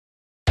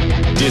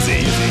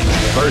Dizzy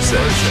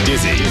versus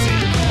Dizzy.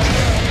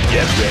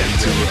 Get ready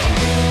to rock.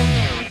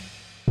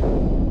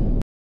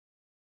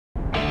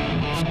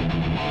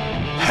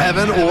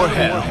 Heaven or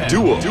Hell.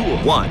 Duel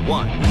 1.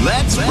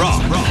 Let's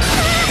rock.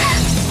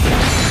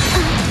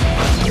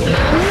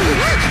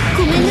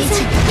 ごめんな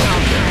さい。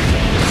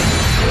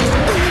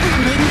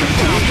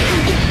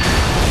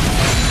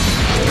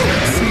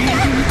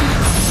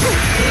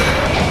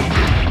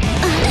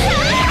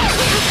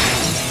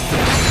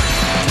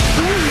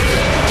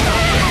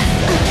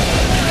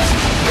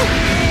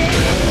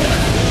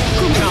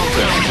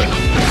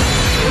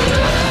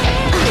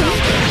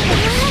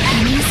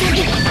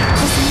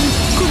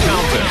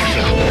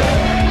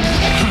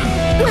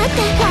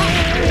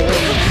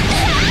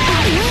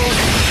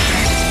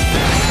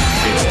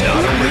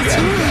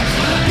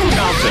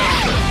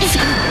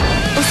It's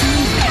not over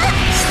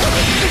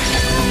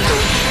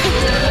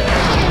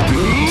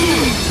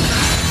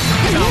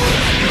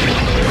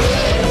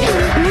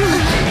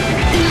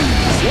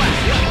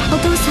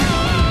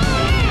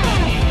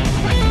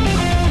yet.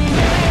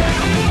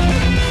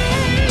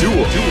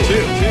 Duel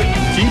 2.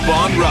 Keep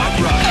on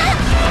rocking.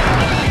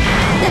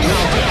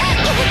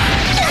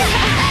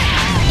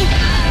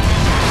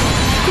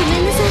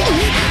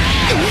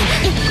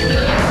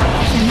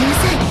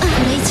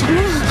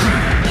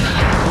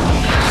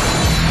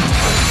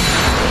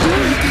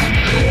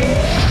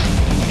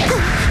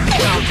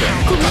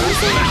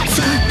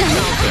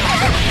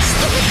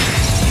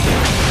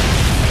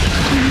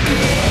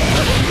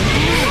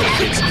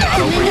 It's not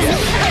over yet.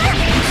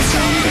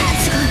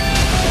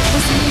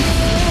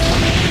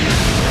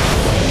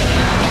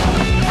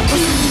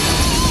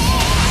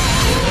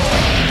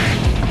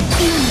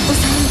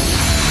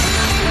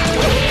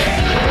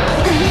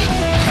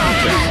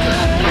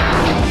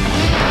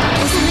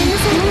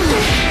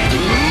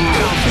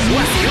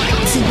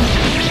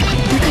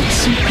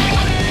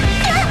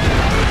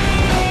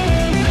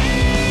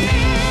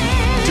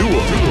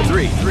 Duel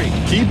 3.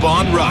 Keep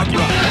on rocking.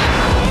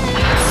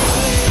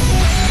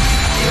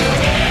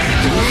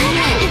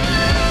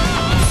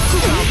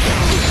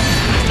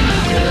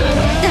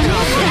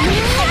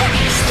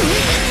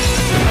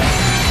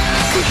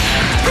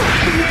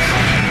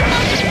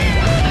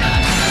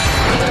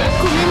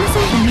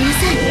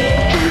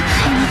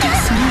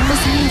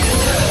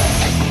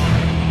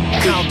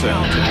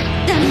 Countdown.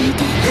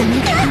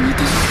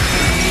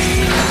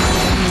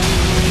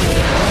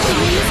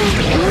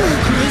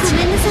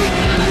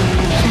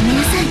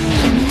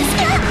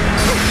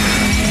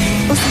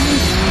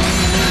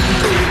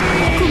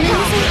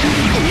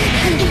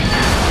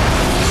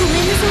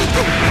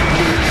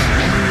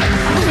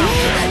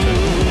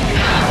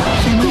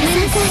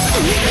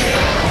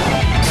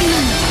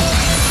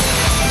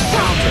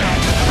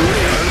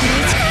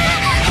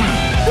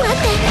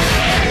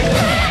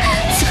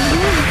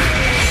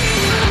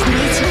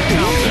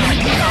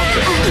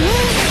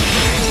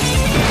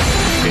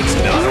 It's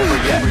not over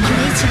yet.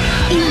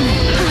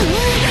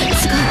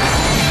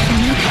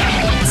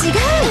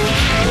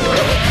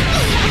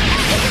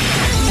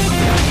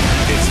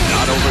 It's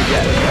not over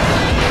yet.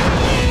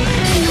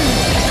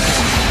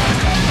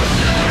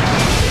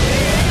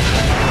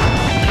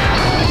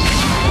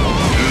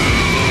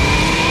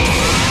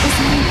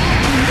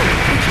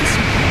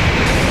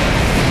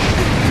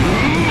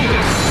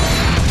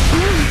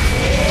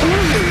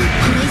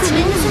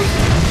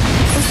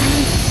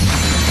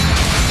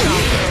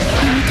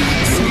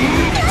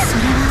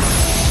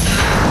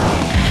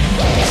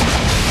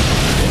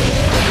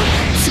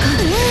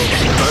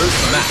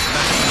 First match.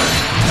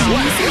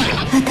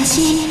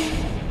 私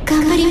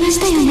頑張りまし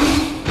たよね。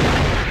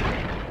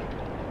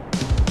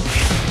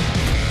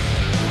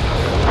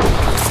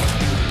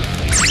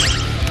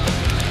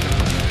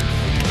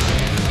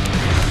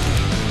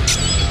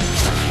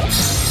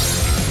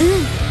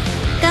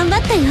頑張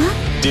ったよ。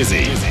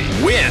 Dizzy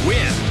win.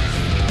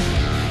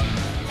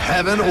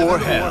 Heaven or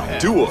Hell.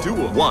 Duel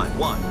 1.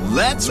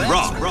 Let's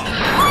rock.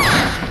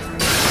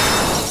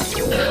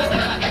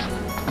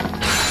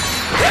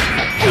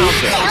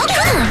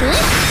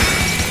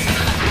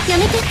 や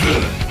めて、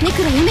ネ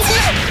クロやめて。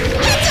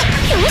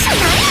容赦な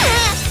いよね。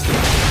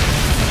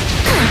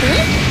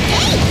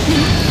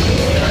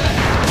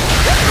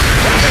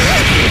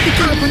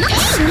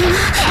それは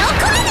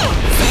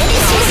整理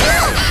しよ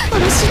う。お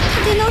ろした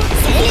ての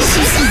整理し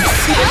よ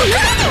う。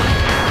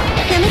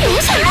やめて、容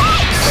赦ない。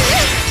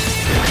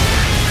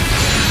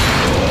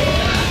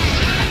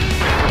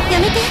や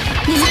めて、ね。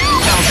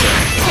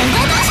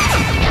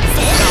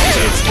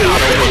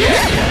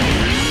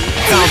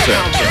嘘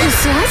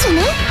じゃね。嘘じゃ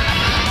ないよ。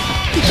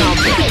手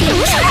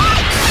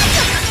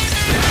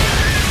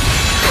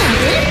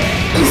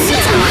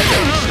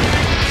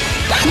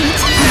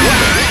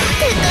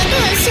加減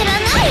知ら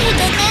ないで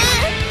ね。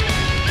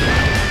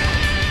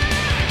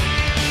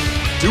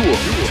Duel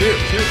 2.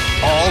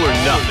 All or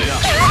nothing.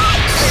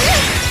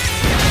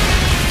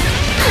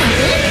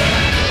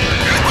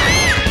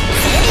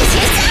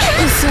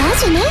 嘘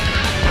じゃね。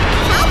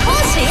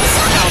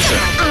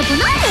危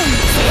ないよ。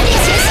整理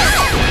しよ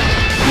う。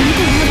あな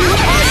た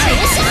は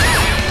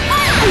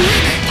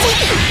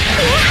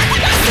危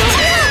ない。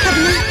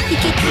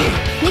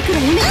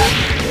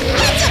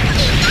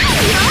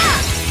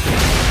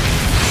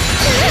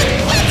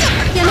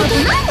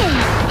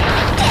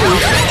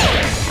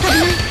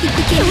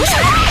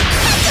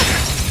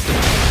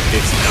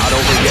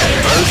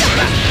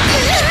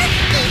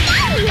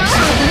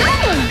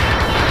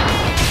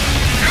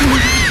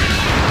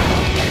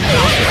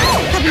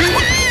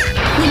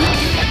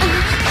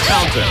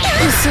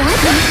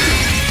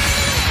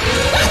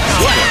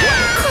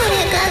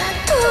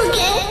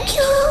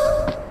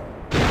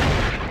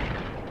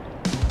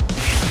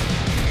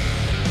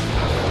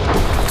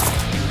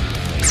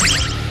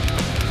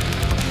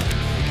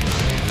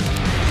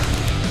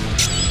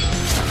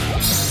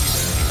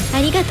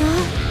ありがとう。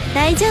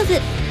大丈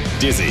夫。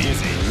 Dizzy,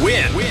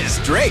 win,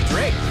 straight.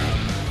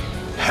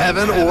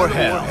 Heaven or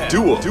hell,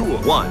 duel,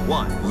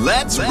 1.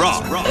 Let's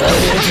rock.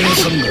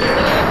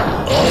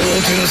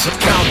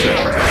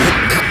 Counter.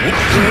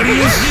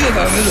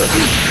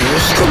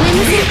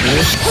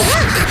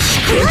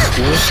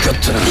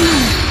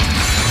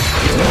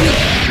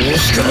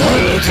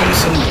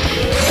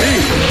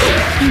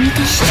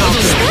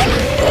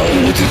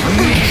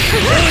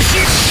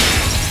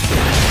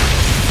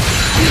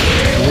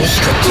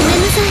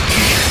 ごめ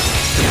んなさい。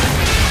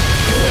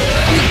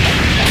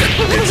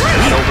 It's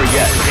not over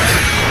yet.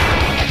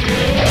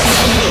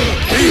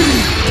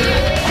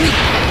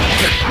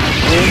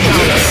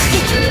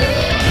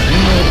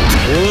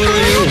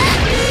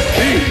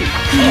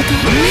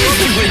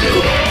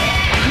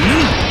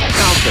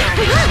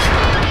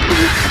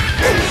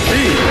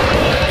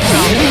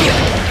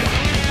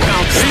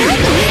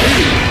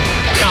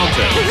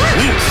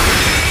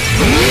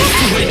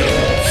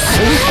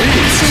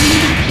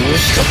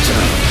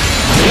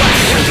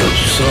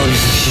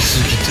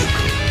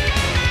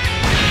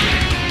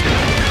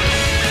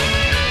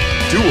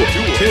 Duel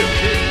 2.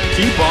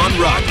 Keep on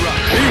rocking. Not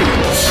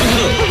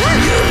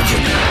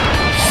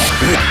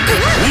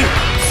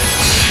over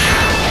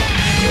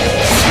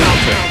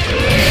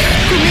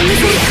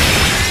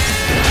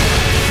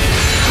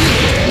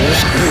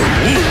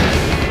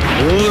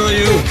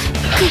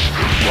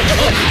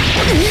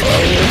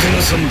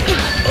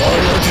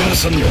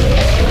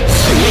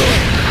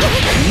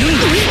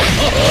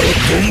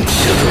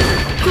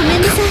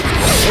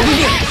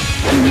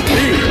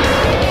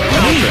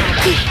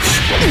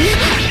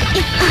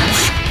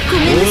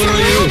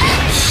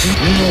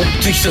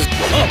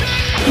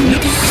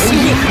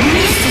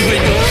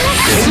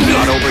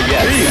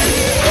yet.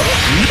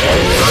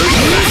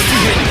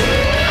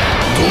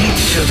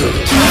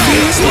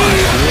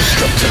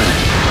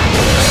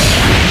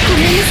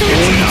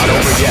 Not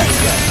over yet.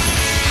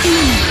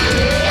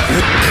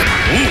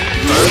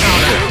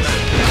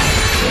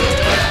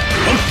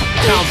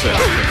 Counter.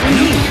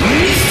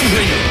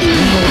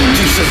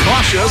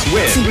 Cautious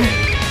win.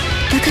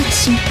 だから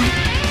心配。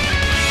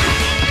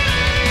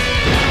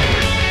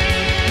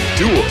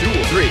 Duel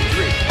 3.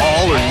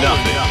 All or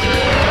nothing.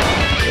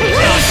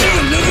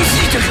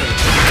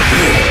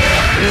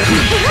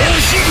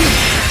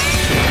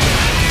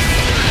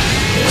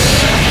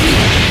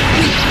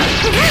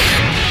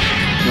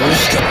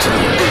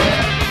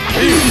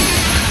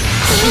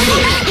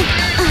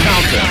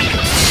 Counter.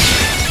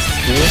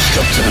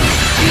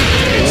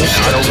 It's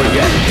not over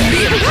yet.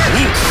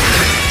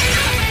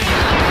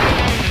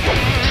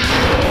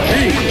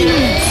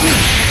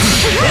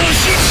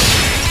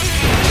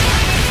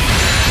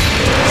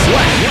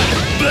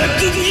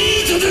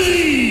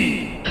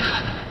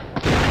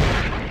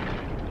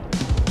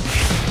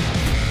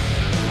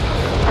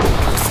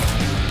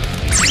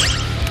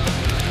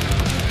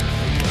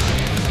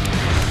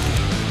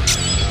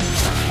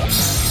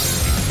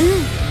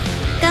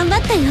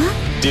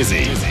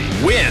 Dizzy,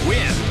 win.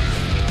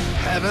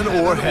 Heaven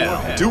or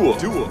hell, duel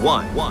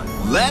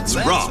 1. Let's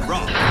rock.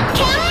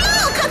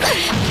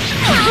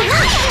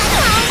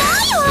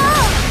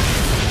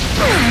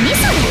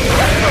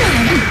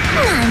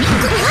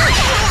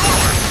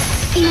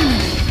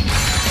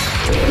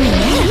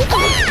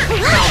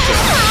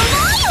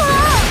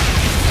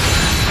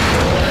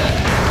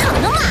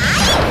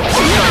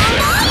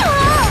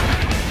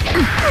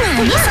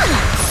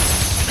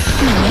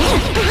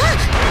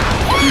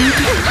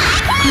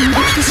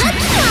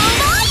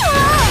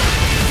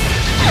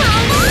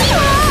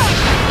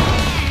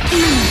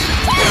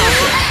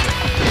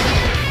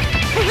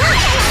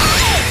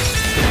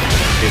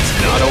 It's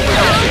not over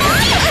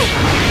yet.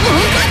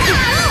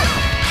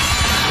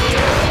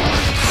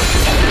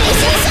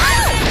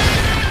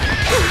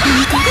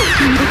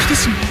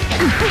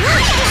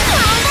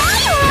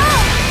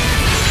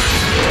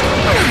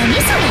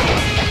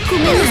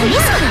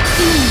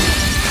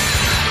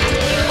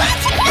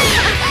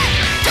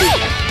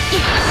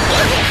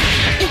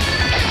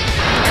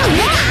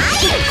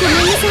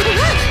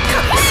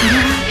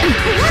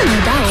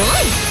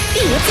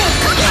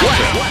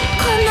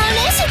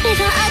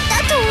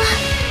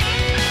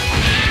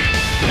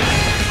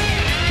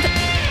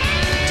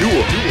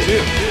 Duel 2.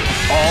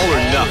 All or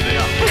nothing.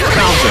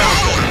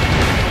 Countdown.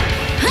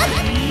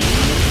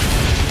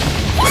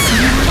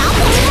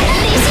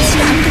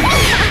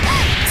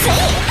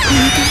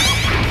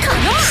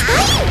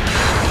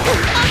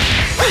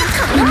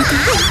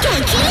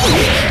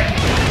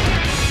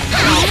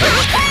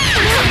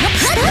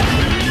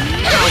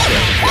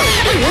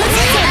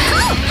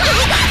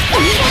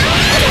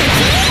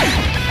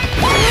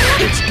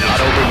 It's not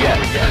over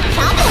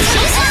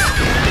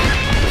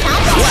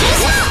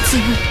強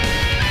い。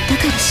だ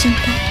から心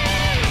配。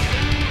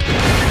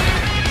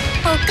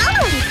おかわ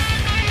り。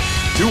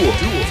 Duel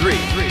 3.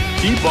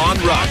 Keep on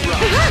rocking.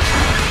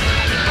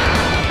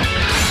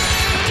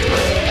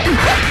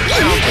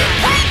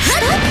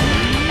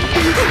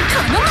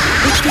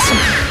 起きてしま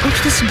う。起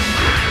きてしまう。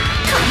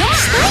ごめんな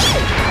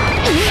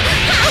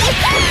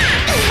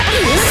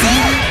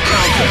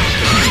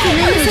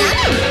さ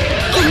い。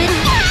ごめん。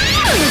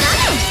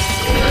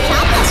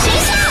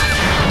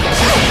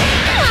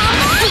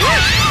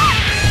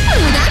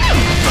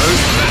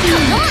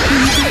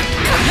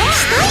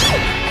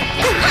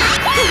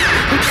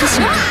起きてし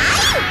まう。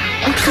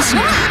起きてし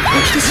まう。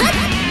起きてしまう。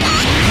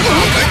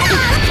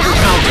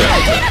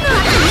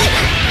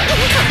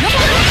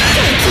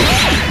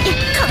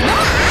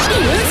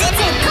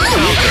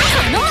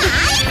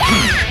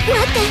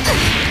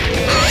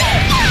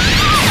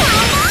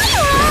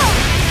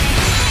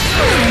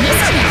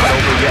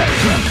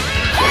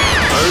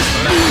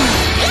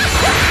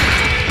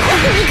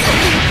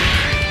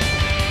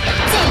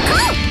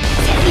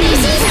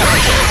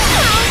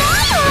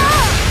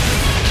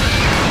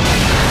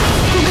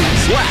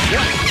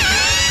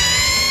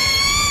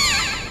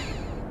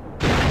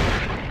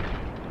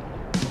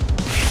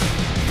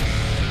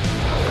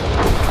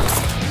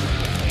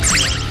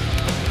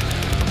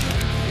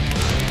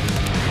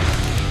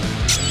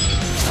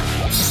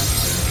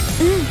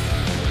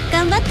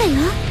頑張ったよ。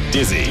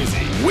 Dizzy,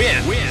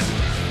 win.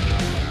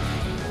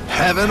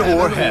 Heaven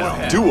or hell.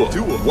 Duel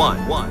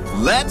 1.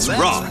 Let's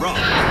rock.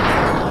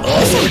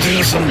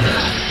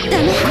 ダ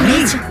メ、これ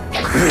以上。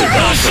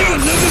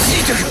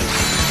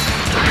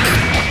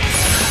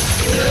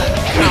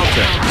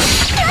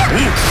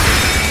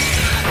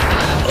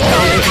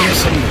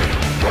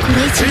こ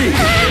れ以上。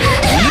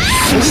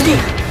そして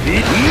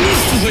惜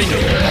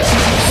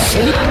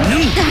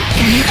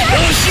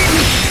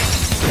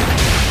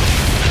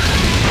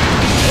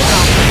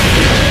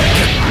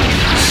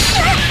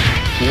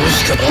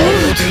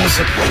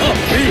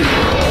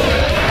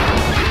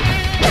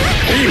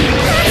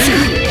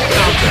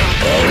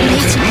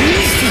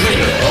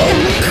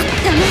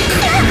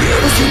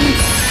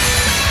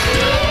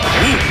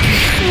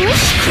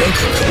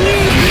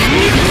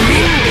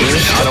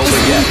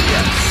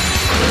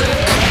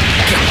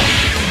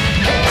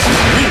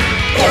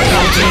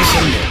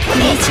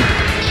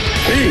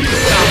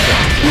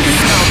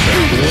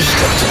し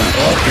かった。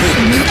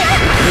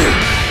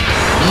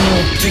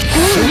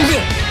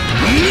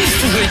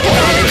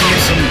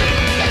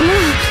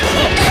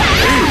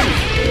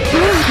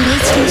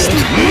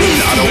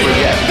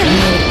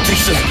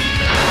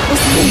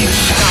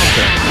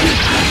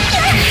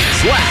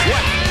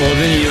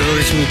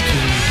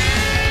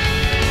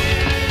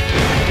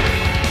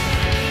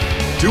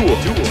Duel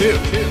 2.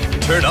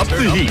 Turn up the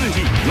heat.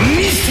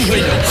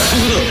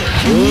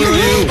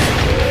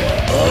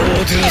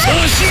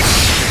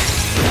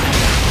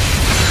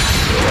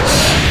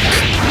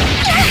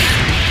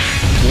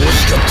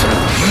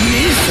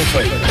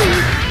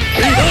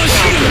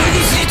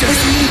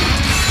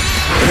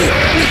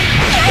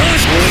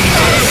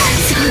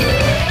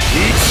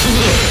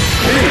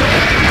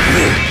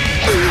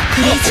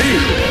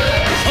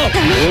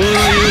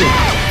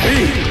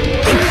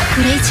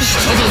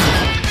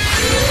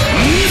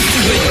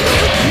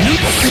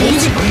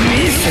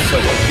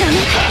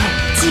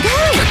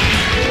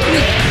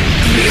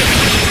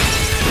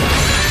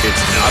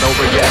 It's not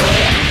over yet.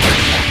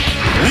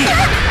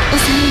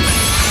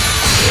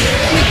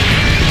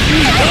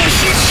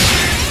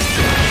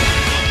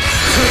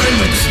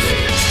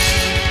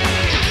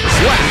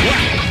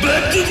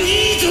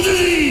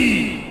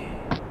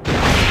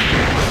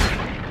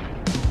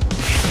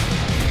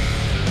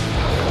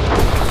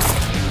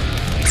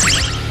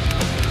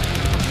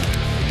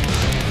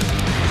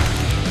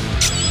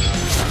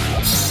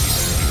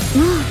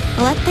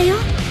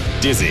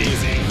 Dizzy,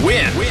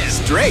 win,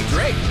 straight.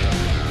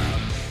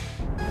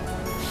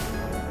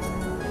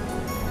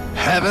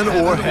 Heaven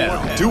or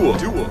hell. Duel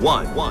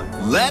 1.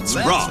 Let's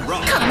rock.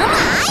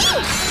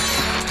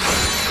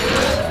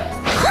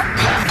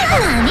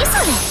 何そ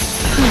れ。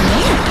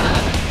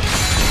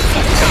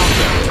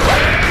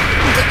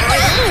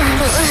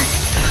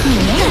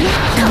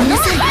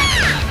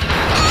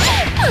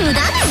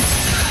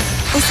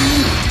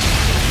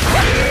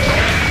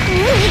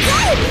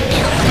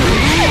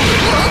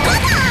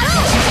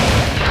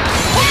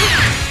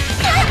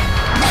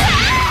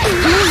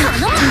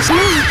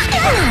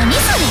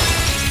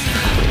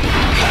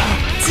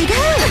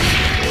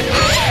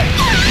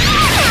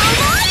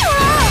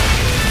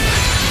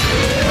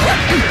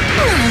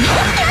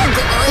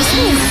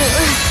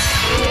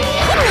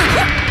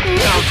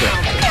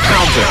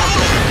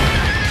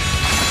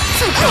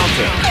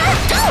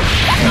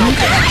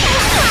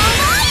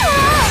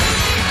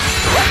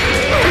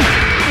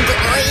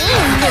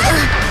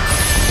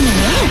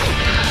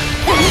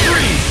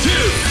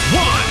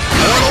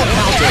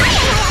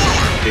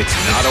It's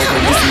not over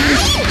yet.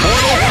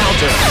 Mortal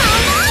counter.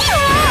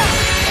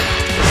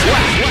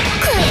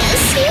 悔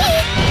しい。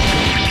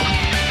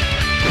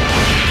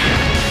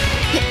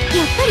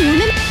やっぱりやめ。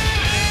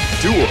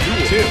Duel 2.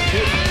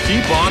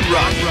 Keep on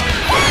rocking.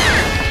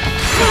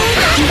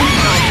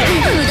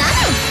 無駄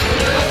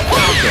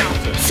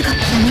すごい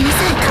ごめんなさ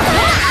い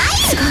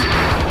すごい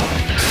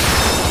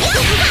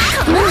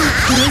もう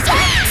これ以上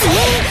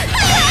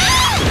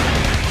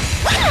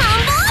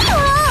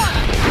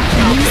ご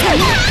めんなさい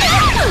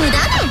無駄無駄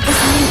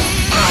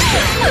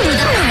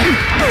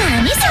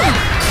何それ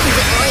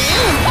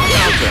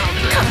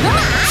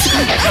すご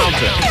い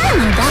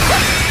無駄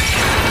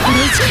こ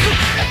れ以上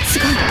す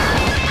ごい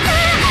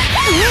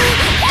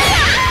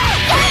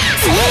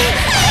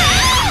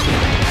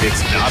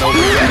It's not over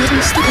yet.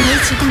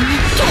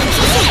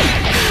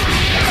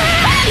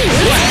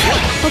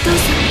 お父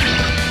さん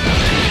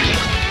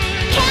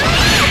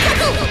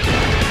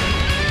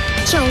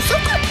超速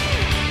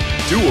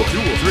Duel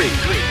 3.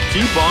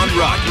 Keep on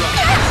rocking.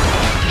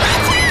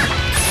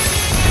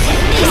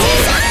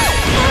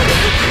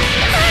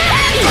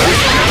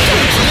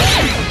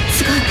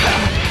 すごい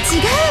違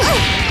う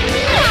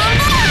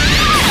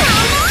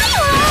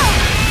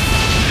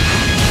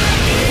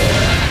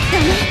ダ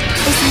メ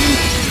抑え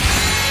る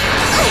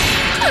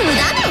無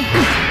駄だ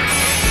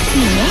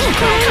見える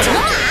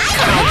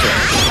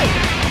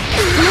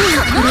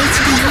これ以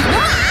上も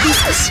う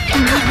少しも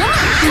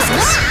う少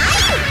し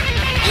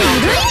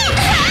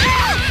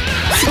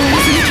そうな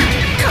さな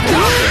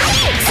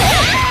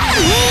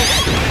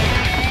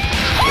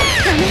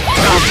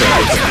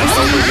きゃ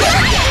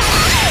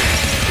ダ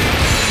メ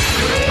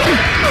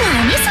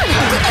何そ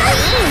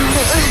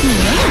れ見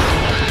える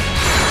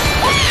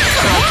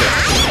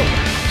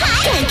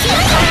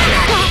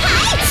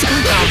すご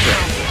い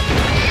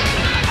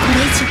これ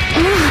以上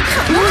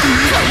もう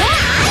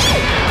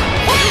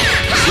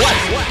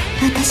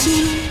私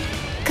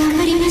頑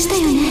張りました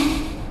よね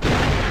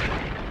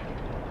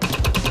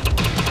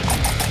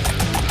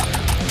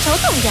ちょっ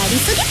とやり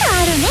すぎて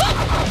あるね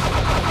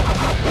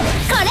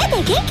これ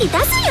で元気出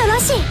すよろ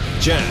し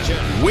Jen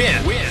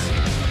win.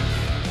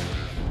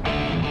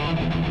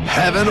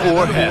 Heaven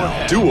or hell.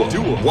 Duel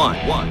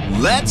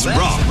 1. Let's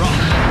rock.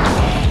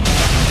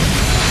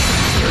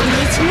 これ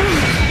以上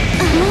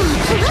もう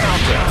ごめ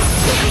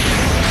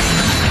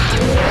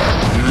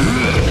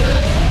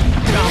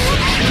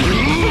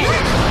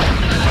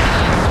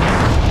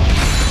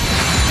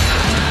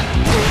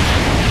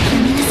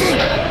んなさい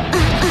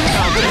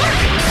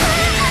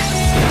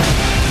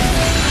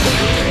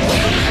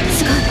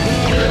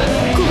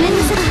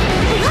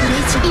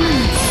すごいごめ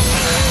んなさい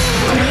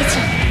これ以上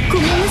ご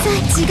めんなさい違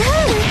う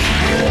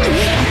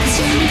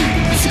私はまだ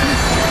すごい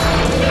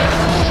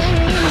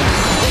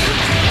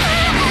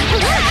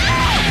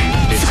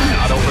It's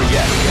not over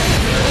yet.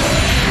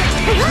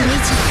 これ以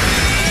上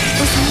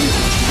抑える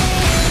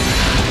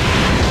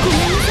ごめ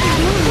んなさい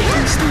も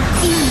うした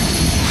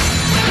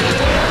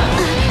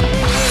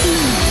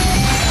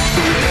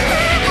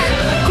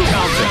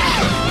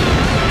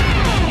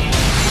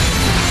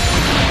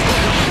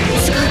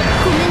すごい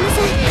ごめんなさ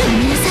い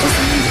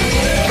抑える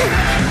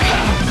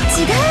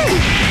違う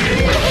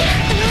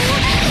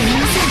ごめん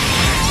なさい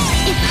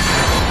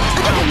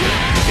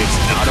It's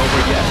not over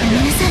ご yet. め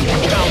んなさい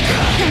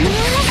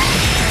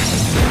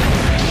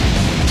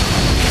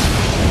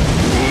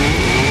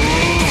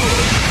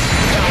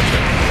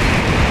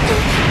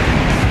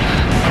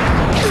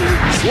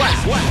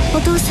お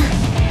父さん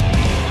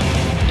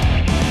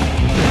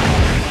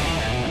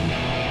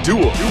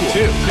Duel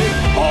 2.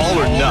 All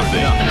or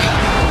nothing.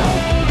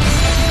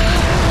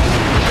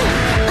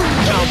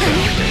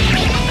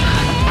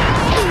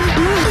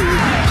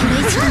 これ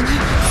以上だね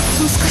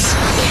もう少し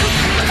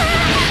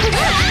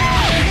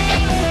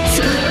す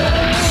ごいや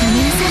め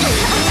なさい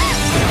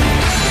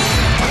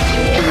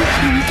や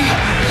めて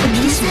お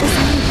願いします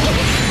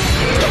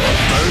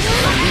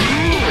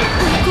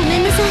ごめん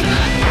なさいもう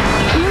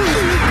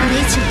これ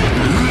以上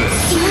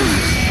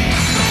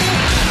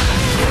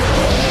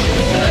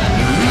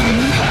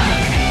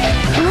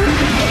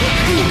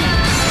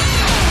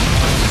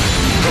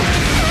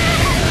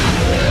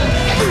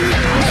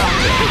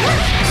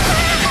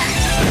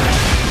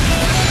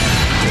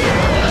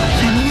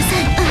やめなさ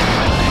い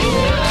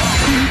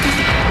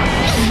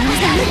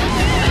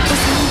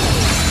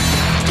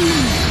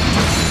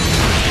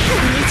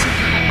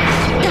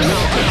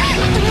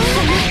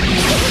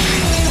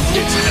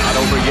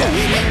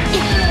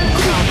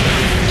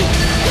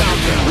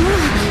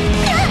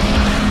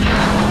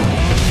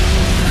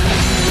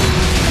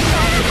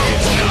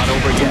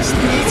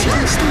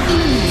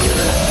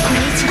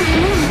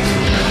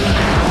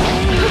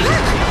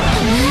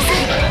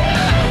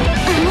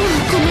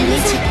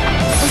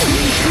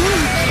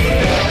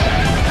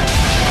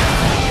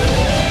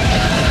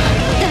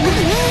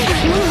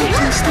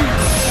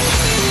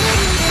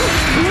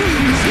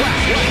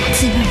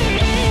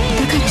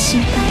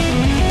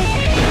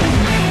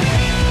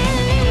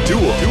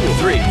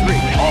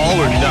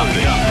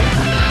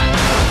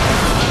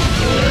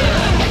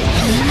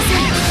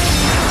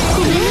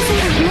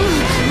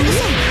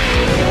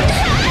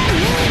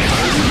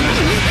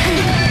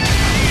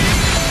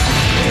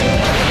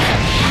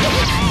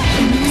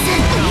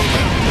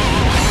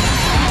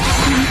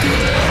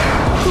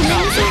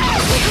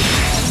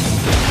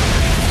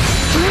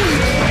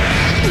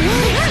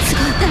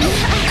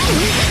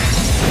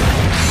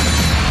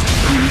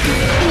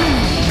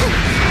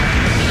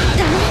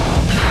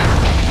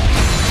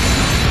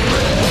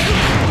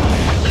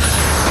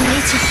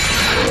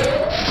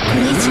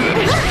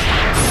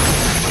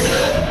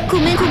ご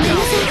めんな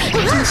さい。ど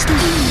うした？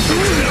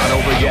 Not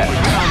over yet.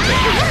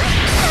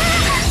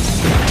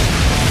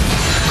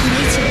 これ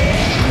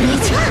以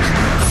上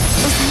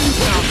抑え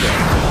て。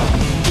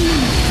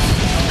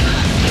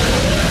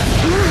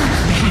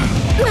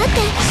待って。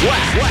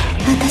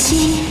私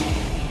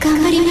頑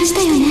張りまし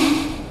たよね。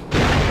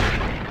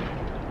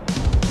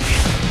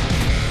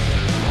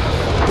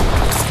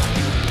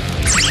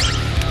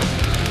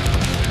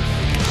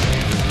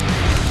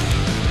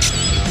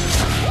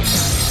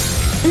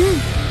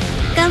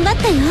頑張っ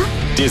たよ。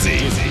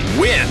 Dizzy,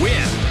 win.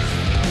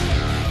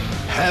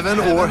 Heaven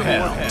or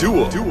hell,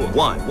 duel,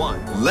 1.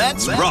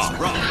 Let's rock.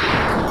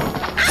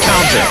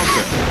 Countdown.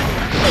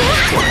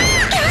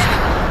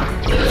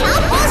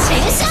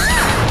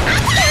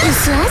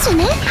 嘘あじ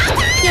ね。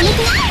やめ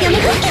てやめ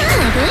て。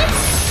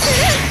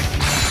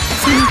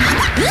それだ。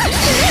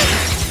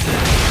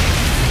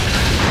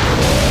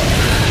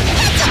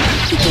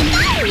いけな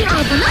い。危ない。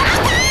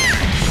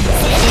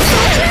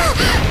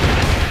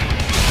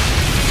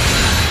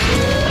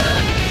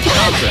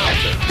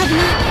危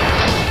ない。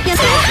やっ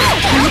た。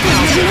やめて危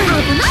ない。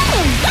危ない。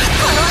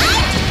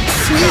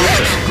それだ。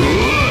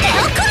や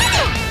った。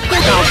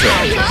危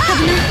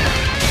ない。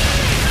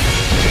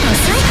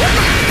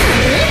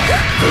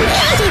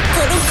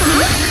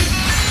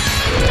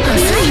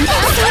遅い。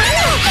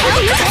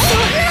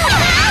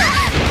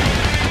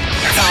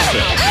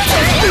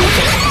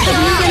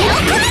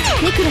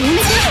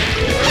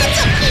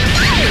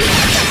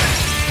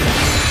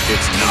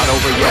It's not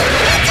over yet.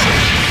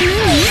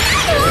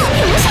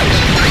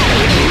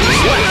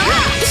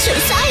 主催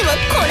は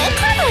これ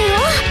からよ。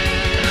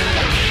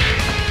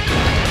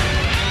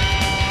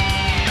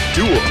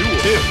 Duel,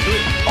 2.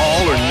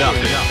 All or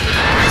nothing.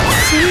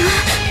 それは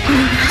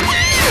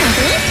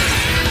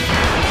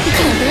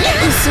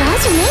嘘あ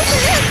じね。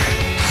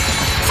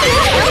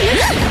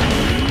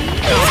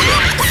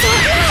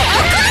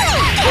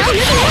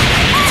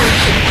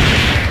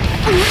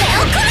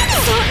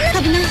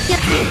危ない。や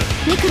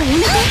ネクロや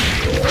めて。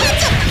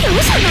容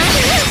赦ない。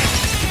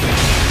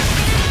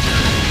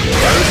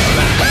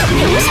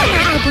容赦な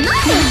い。危な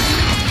い。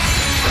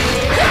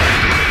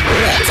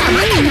邪魔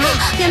やな。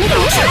やめて。容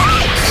赦な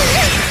い。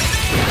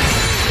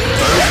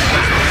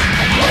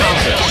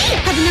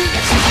危ない。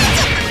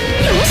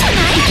容赦な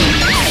い。危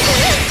ない。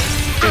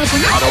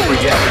Not over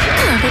yet.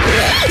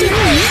 危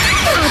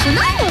な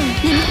いもん。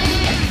ね。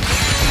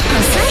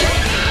遅い。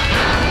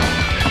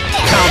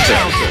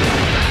Countdown.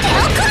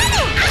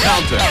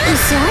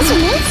 嘘あじ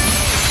ね。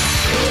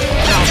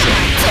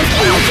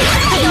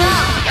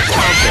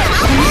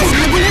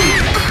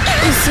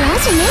嘘あ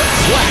じね。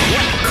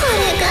これ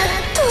が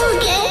桃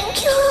源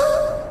郷。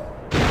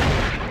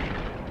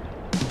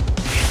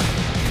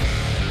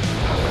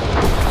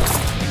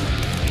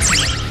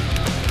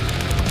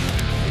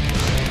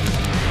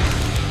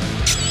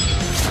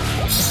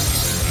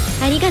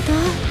ありがとう。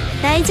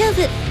大丈夫。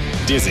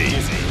 Dizzy,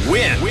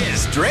 win.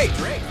 Straight.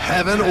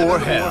 Heaven or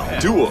hell,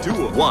 duel,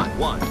 1.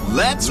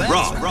 Let's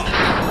rock.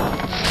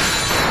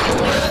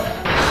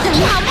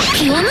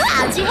 気を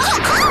味わう。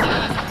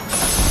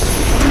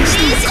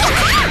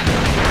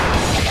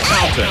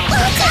 Countdown.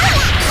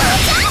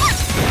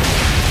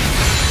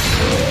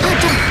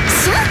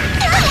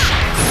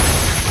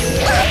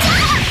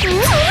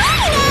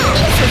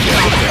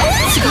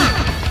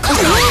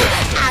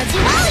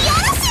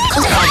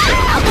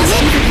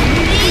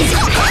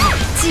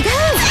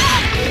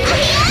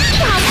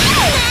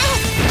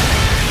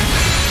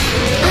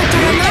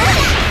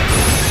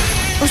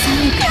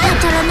 当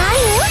たらないよ。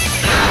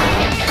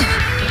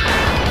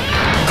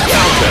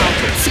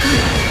すごい。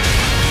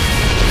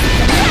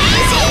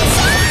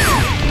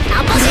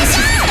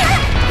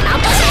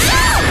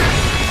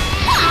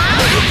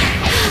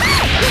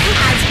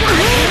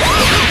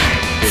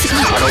It's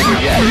not over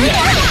yet.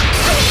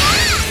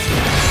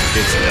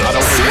 It's not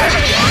over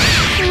yet.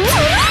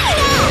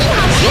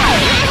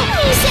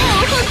 店を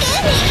保険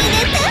に入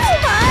れてる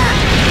わ。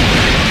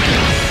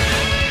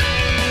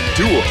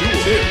 Duel, 2.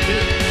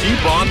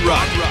 Keep on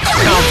rocking.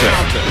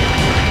 Countdown.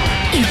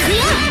 行くよ。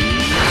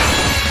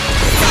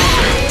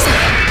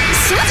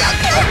そうだっ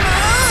たの。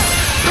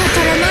当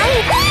たらない。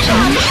すご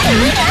い。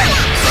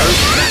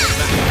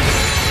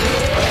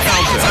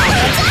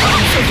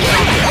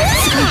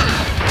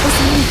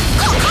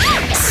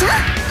さあ、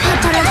当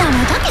たらないま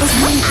だ。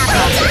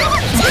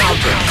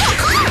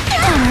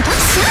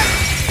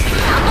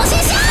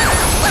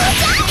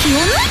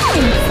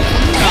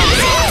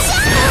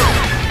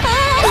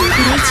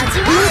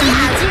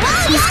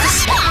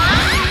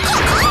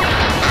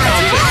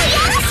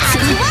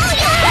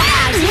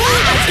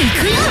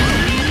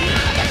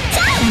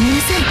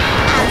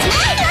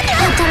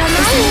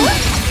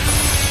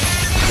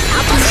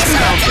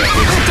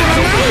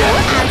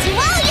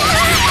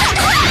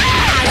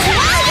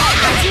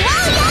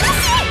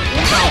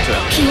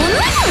気を抜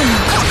いたよ。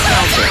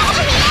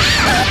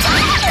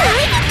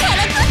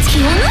気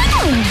を抜いた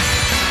よ。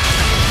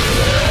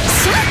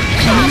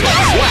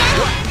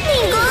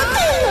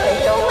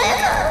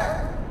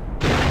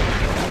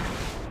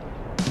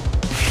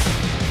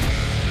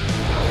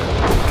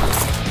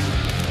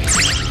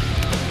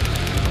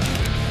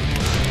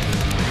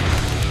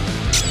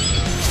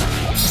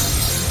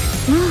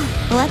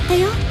終わった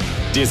よ。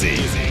 Dizzy,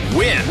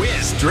 win,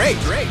 straight.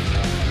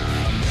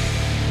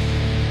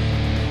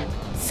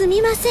 す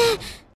みません。